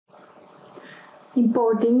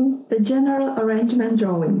Importing the general arrangement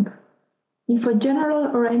drawing. If a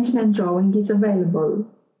general arrangement drawing is available,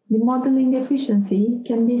 the modeling efficiency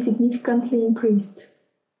can be significantly increased.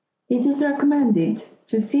 It is recommended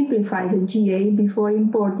to simplify the GA before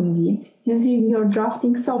importing it using your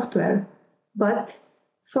drafting software, but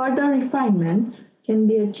further refinements can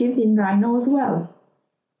be achieved in Rhino as well.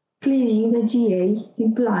 Cleaning the GA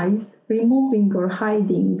implies removing or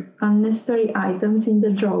hiding unnecessary items in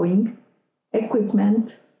the drawing,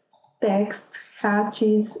 equipment, text,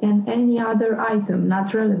 hatches, and any other item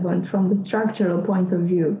not relevant from the structural point of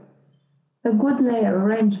view. A good layer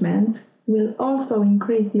arrangement will also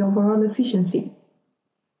increase the overall efficiency.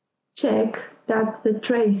 Check that the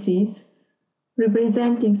traces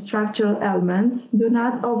representing structural elements do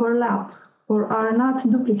not overlap or are not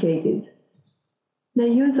duplicated. The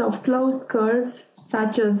use of closed curves,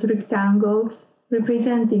 such as rectangles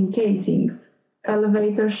representing casings,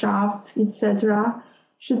 elevator shafts, etc.,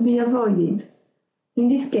 should be avoided. In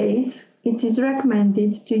this case, it is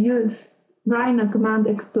recommended to use Rhino command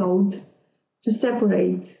explode to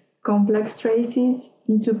separate complex traces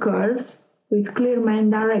into curves with clear main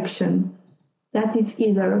direction, that is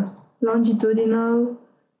either longitudinal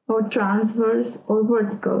or transverse or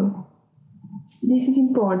vertical. This is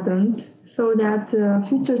important so that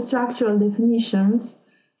future structural definitions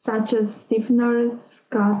such as stiffeners,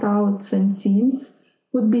 cutouts, and seams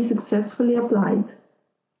would be successfully applied.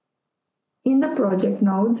 In the project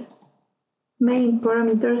node, Main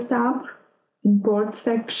Parameters tab, Import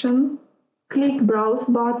section, click Browse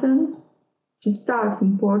button to start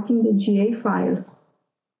importing the GA file.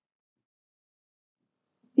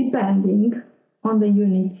 Depending on the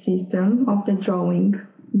unit system of the drawing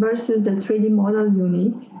versus the 3D model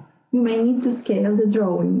units, you may need to scale the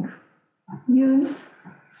drawing. Use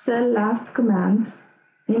Cell Last command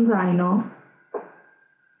in Rhino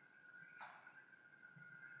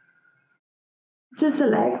to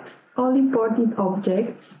select all imported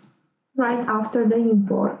objects right after the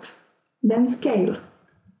import, then scale.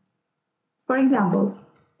 For example,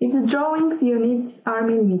 if the drawing's units are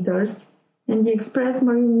millimeters and the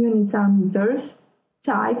ExpressMarine units are meters,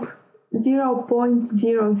 type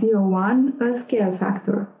 0.001 as scale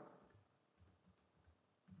factor.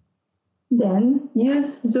 Then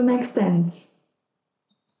use Zoom Extends.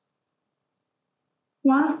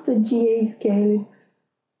 Once the GA scale is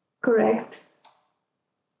correct,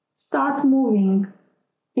 start moving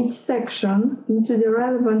each section into the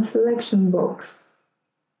relevant selection box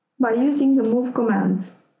by using the Move command.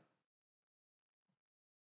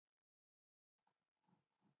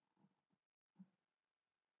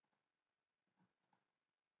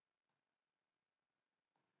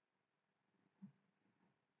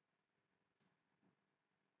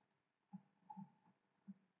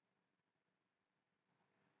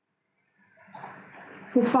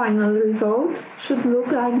 The final result should look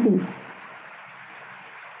like this.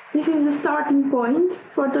 This is the starting point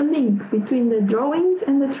for the link between the drawings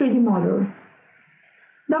and the 3D model.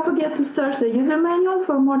 Don't forget to search the user manual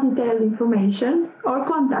for more detailed information or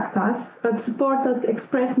contact us at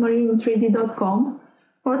support@expressmarine3d.com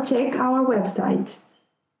or check our website.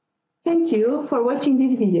 Thank you for watching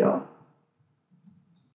this video.